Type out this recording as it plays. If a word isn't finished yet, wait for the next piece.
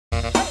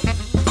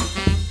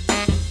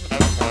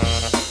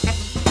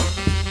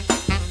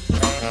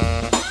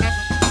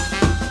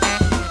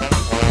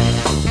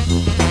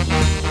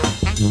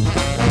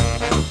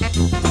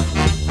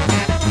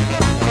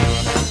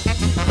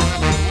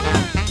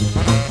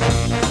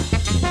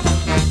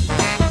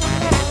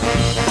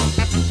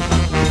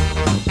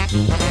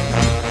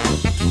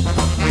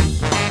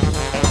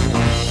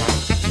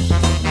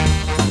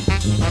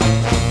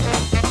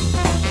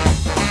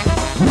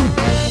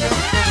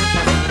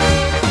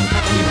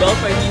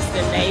both are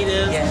Houston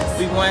natives. Yes.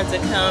 We wanted to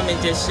come and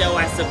just show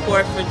our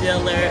support for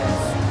Dillard.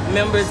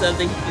 Members of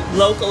the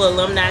local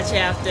alumni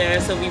chapter,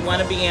 so we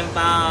want to be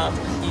involved.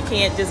 You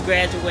can't just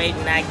graduate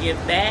and not give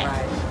back.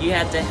 Right. You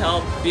have to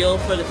help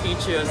build for the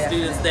future of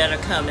students that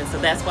are coming, so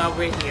that's why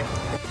we're here.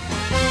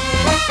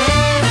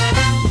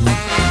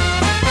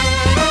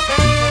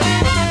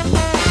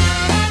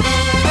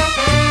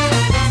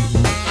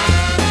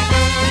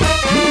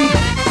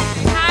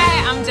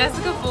 Hi, I'm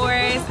Jessica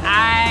Forrest.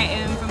 I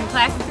am from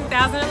class of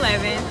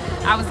 2011.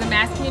 I was a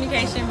mass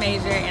communication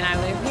major and I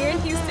live here in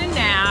Houston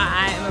now.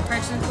 I am a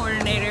purchasing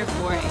coordinator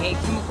for a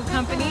chemical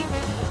company.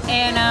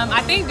 And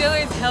I think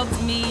Dillard's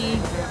helped me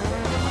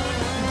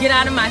get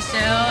out of my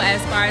shell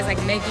as far as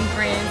like making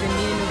friends and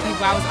meeting new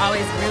people. I was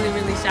always really,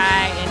 really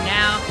shy, and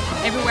now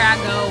everywhere I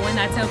go, when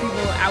I tell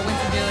people I went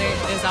to Dillard,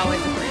 there's always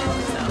a friend.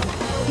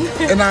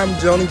 And I'm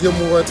Jonah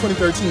Gilmore,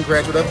 2013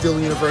 graduate of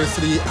Dillard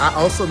University. I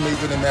also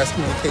majored in mass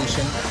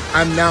communication.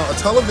 I'm now a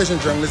television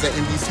journalist at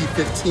NBC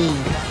 15.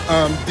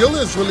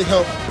 Dillard has really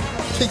helped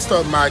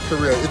kickstart my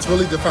career. It's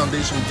really the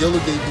foundation.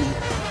 Dillard gave me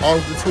all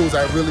of the tools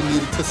I really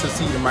needed to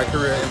succeed in my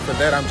career, and for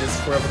that I'm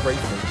just forever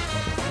grateful.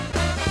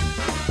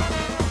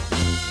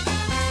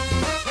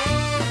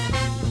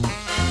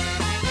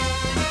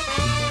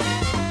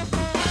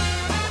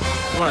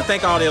 I want to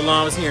thank all the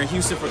alums here in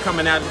Houston for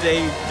coming out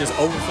today. This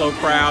overflow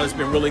crowd has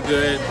been really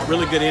good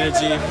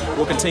energy.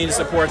 We'll continue to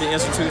support the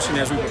institution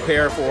as we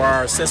prepare for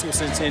our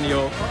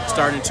centennial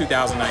starting in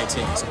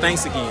 2019. So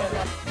thanks again.